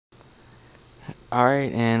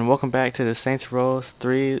Alright, and welcome back to the Saints Row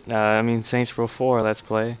Saints Row 4 Let's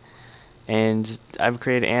Play. And I've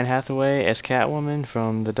created Anne Hathaway as Catwoman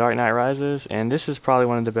from The Dark Knight Rises, and this is probably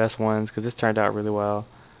one of the best ones because this turned out really well.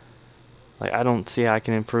 Like, I don't see how I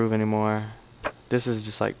can improve anymore. This is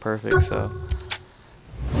just like perfect, so.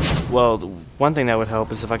 Well, one thing that would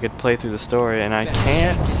help is if I could play through the story, and I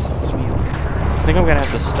can't. I think I'm gonna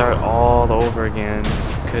have to start all over again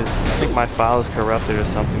because I think my file is corrupted or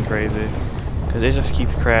something crazy. Because it just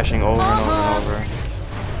keeps crashing over and over and over.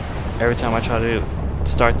 Every time I try to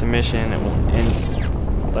start the mission,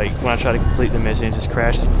 and like when I try to complete the mission, it just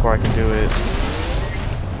crashes before I can do it.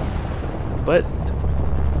 But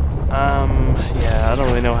yeah, I don't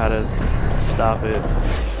really know how to stop it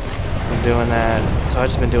from doing that. So I've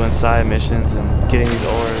just been doing side missions and getting these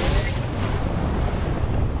orbs.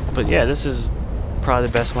 But yeah, this is probably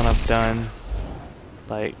the best one I've done.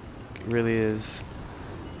 Like, it really is.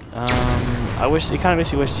 It kind of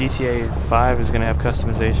makes you wish GTA 5 is gonna have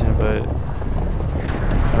customization, but I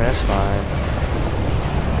mean that's fine.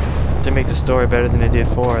 If they make the story better than they did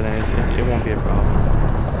 4, then it won't be a problem.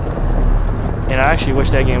 And I actually wish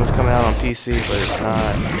that game was coming out on PC, but it's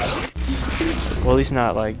not. Well, at least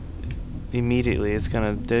not like immediately.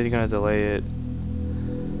 They're gonna delay it.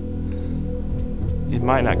 It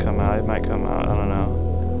might not come out. It might come out. I don't know.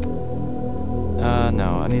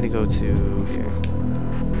 No, I need to go to here.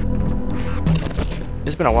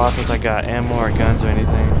 It's been a while since I got ammo or guns or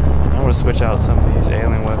anything. I want to switch out some of these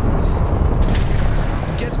alien weapons.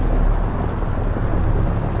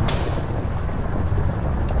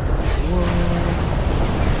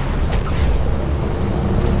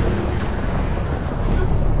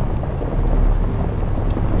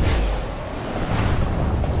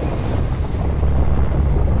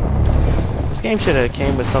 This game should have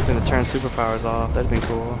came with something to turn superpowers off. That'd been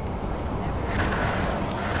cool.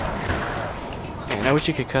 And I wish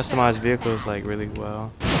you could customize vehicles like really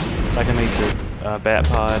well. So I can make the Bat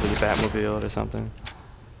Pod or the Batmobile or something.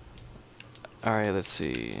 Alright, let's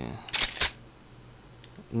see.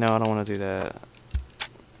 No, I don't want to do that.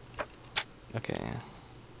 Okay.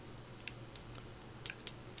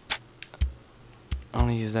 I want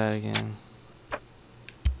to use that again.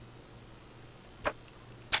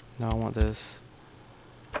 No, I want this.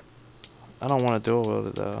 I don't want to dual wield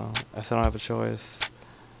it though. I still don't have a choice.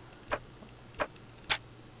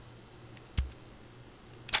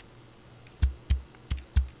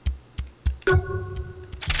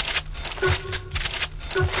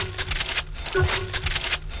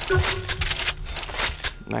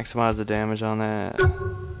 Maximize the damage on that.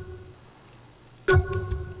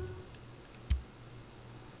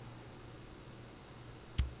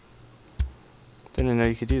 Didn't know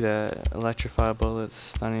you could do that. Electrify bullets,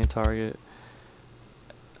 stunning a target.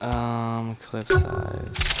 Clip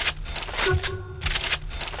size.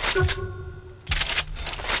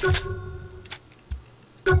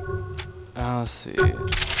 Let's see.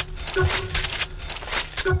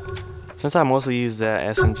 Since I mostly use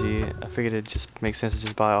that SMG, I figured it just makes sense to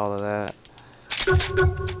just buy all of that.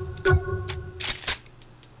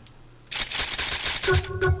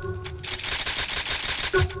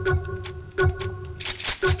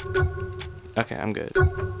 Okay, I'm good.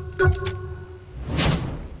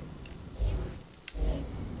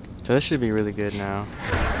 So this should be really good now.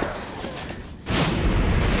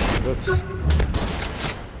 Whoops.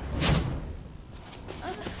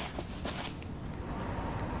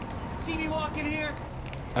 See me walking here?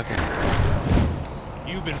 Okay.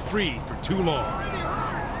 You've been free for too long.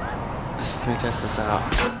 Let me test this out.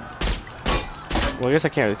 Well, I guess I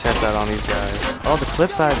can't really test that on these guys. Oh, the clip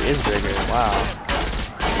size is bigger. Wow.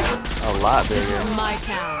 A lot bigger. This is my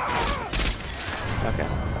town. Okay.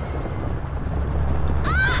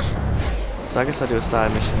 So I guess I'll do a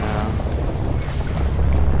side mission now.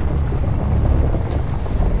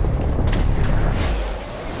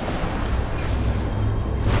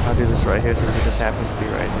 I'll do this right here since it just happens to be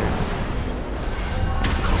right here.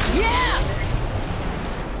 Yeah!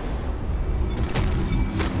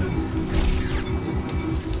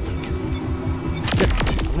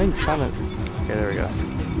 I'm not even trying to... Okay, there we go.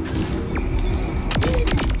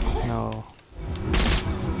 No.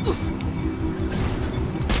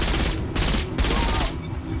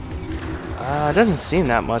 It doesn't seem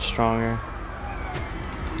that much stronger.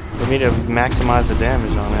 For me to maximize the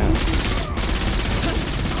damage on it.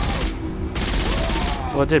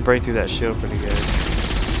 Well, it did break through that shield pretty good.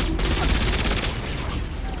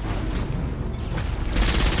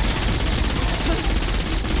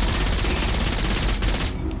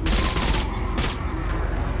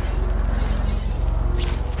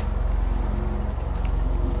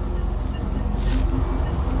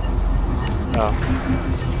 Oh.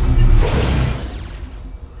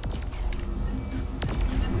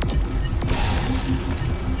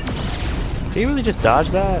 Did he really just dodge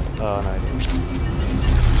that? Oh, no, he didn't.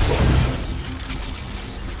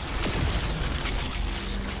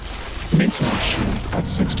 Maintenance shield at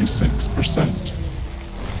 66%.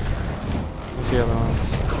 What's the other ones?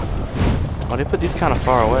 Oh, they put these kind of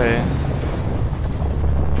far away.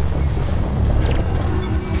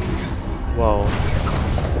 Whoa.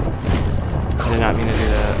 I did not mean to do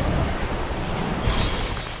that.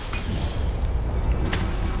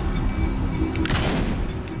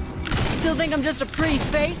 Still think I'm just a pretty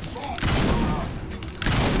face?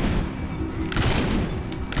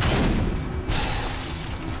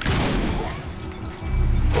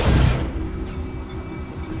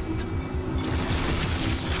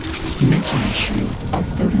 Maintenance shield at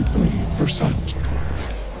 33%.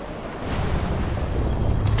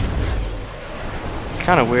 It's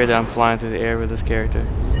kind of weird that I'm flying through the air with this character.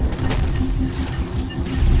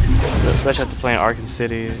 Especially after playing Arkham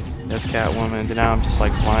City as Catwoman, then now I'm just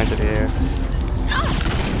like flying through the air.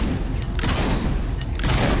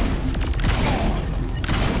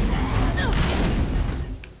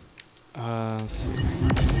 Let's see.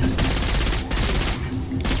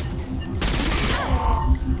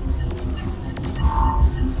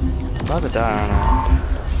 I'm about to die, aren't I?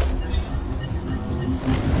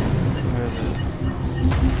 Where is it?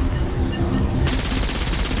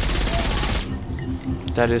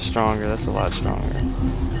 That is stronger. That's a lot stronger.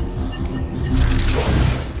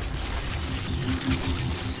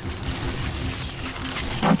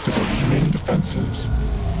 Activate main defenses.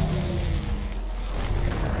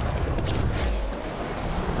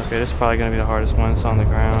 Okay, this is probably gonna be the hardest one. It's on the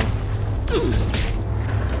ground.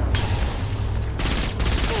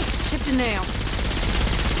 Chipped a nail.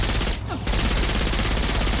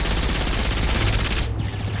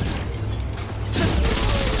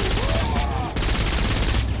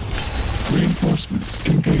 Reinforcements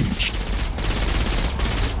engaged.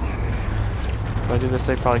 If I do this,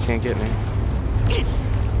 they probably can't get me.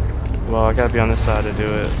 Well, I gotta be on this side to do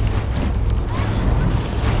it.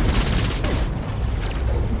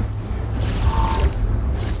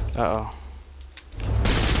 Uh-oh.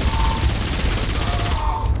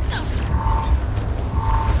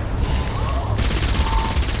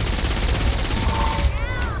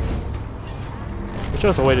 Wish there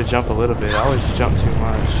was a way to jump a little bit. I always jump too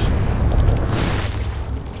much.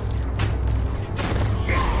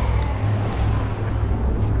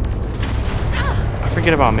 I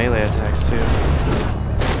forget about melee attacks too. Okay,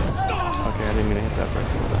 I didn't mean to hit that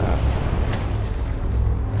person with that.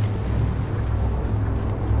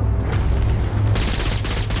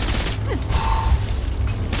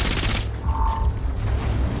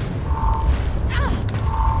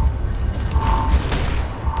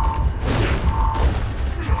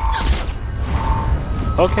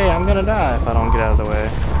 Okay, I'm gonna die if I don't get out of the way.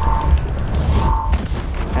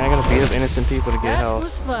 And I'm gonna beat up innocent people to get That health.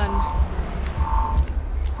 was fun.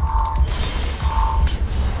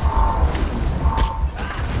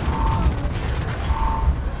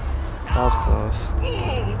 That was close.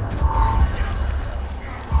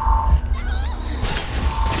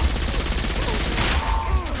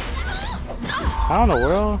 How in the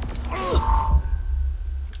world?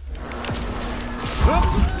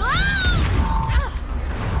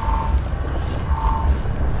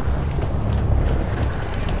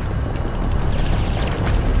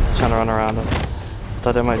 Trying to run around him.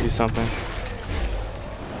 Thought that might do something.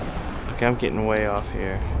 Okay, I'm getting way off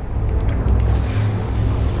here.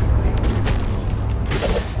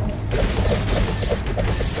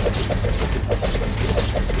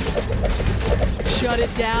 Shut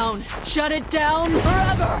it down. Shut it down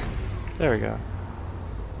forever. There we go.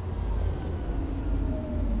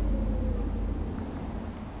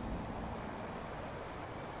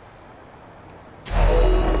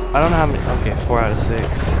 I don't know how many. Okay, 4 out of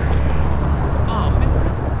 6.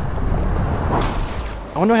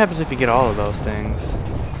 I wonder what happens if you get all of those things.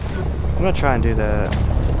 I'm gonna try and do that.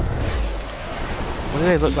 What do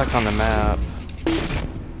they look like on the map?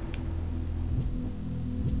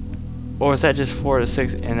 Or is that just 4 to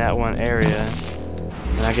 6 in that one area?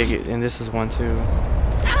 And I could get, and this is one too.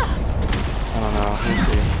 I don't know. Let me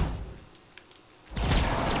see.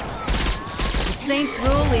 The Saints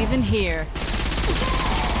rule even here.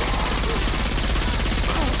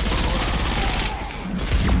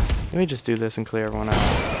 Let me just do this and clear everyone out.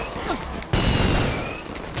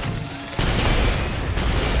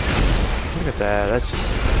 Look at that. That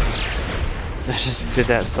just did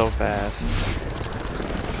that so fast.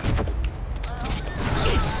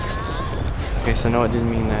 Okay, so no, it didn't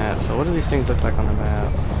mean that. So what do these things look like on the map?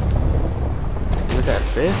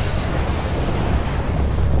 fist?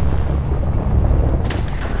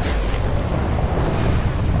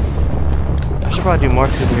 I should probably do more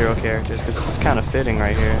superhero characters because this is kind of fitting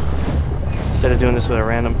right here. Instead of doing this with a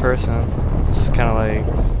random person, this is kind of like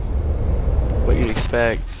what you'd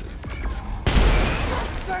expect.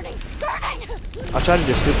 Burning! Burning! I'll try to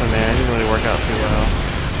do Superman. It didn't really work out too well.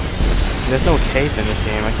 There's no cape in this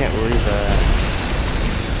game. I can't believe that.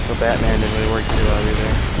 So Batman didn't really work too well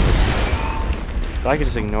either. But I could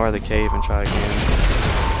just ignore the cape and try again.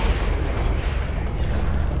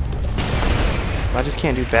 But I just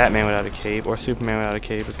can't do Batman without a cape or Superman without a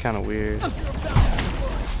cape. It's kind of weird.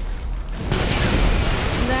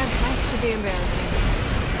 That has to be embarrassing.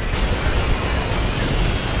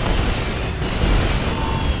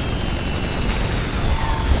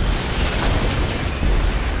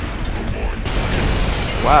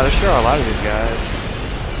 Wow, there sure are a lot of these guys.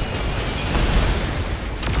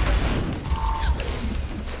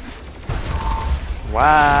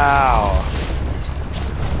 Wow.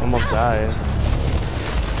 Almost died.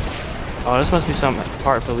 Oh, this must be some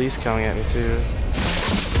part police coming at me too.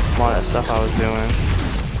 From all that stuff I was doing.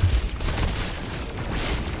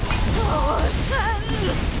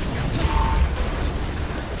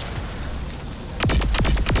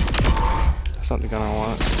 That's not the gun I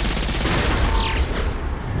want.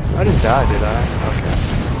 I didn't die, did I? Okay.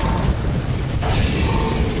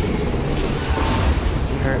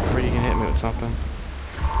 You hurt before you can hit me with something.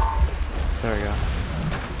 There we go.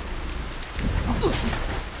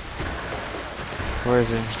 Where is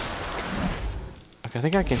he? Okay, I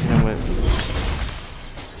think I can hit him with...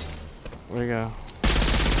 Where'd he go?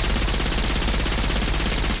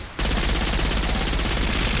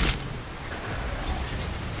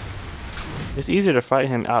 It's easier to fight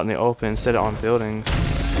him out in the open instead of on buildings.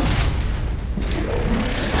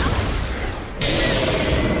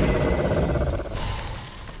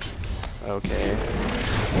 Okay.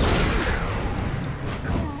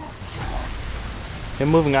 Him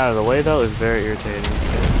moving out of the way though is very irritating.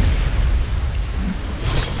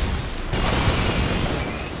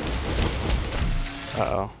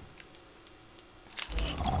 Uh-oh.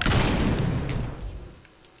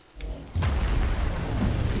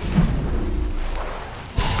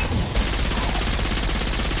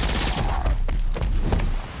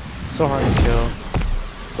 So hard to kill.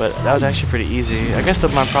 But that was actually pretty easy. I guess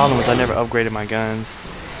my problem was I never upgraded my guns.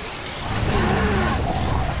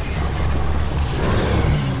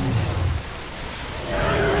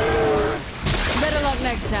 Better luck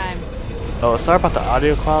next time. Oh, sorry about the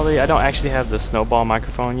audio quality. I don't actually have the Snowball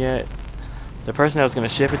microphone yet. The person that was going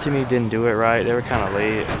to ship it to me didn't do it right. They were kind of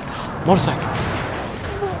late. Motorcycle!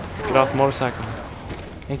 Get off the motorcycle.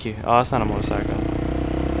 Thank you. Oh, that's not a motorcycle.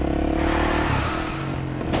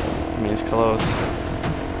 I mean, it's close.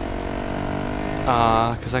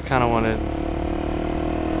 Because I kind of wanted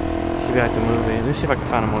to be like the movie. Let me see if I can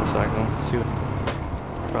find a motorcycle. Let's see what...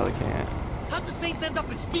 Probably can't. How'd the Saints end up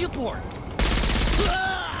in Steelport?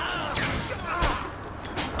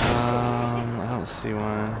 I don't see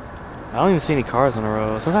one. I don't even see any cars on the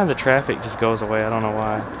road. Sometimes the traffic just goes away. I don't know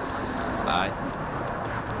why. Bye.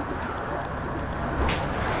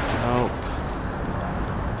 Nope.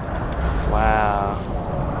 Wow.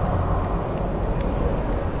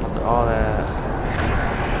 After all that.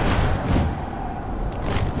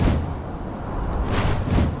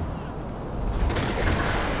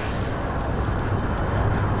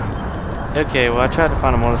 Okay, well I tried to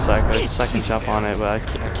find a motorcycle just so I can jump on it, but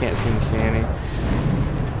I can't seem to see any.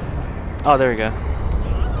 Oh, there we go.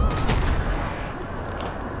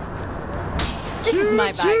 This is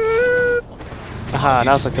my bike. Aha,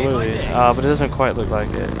 now it's like the movie. But it doesn't quite look like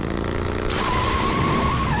it.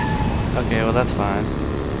 Okay, well that's fine.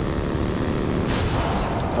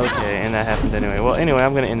 Okay, and that happened anyway. Well, anyway,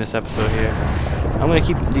 I'm gonna end this episode here. I'm gonna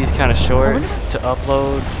keep these kind of short to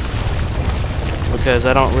upload because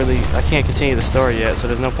I can't continue the story yet, so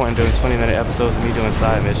there's no point in doing 20-minute episodes of me doing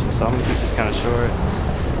side missions. So I'm gonna keep this kind of short.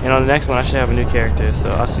 And on the next one, I should have a new character. So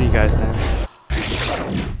I'll see you guys then.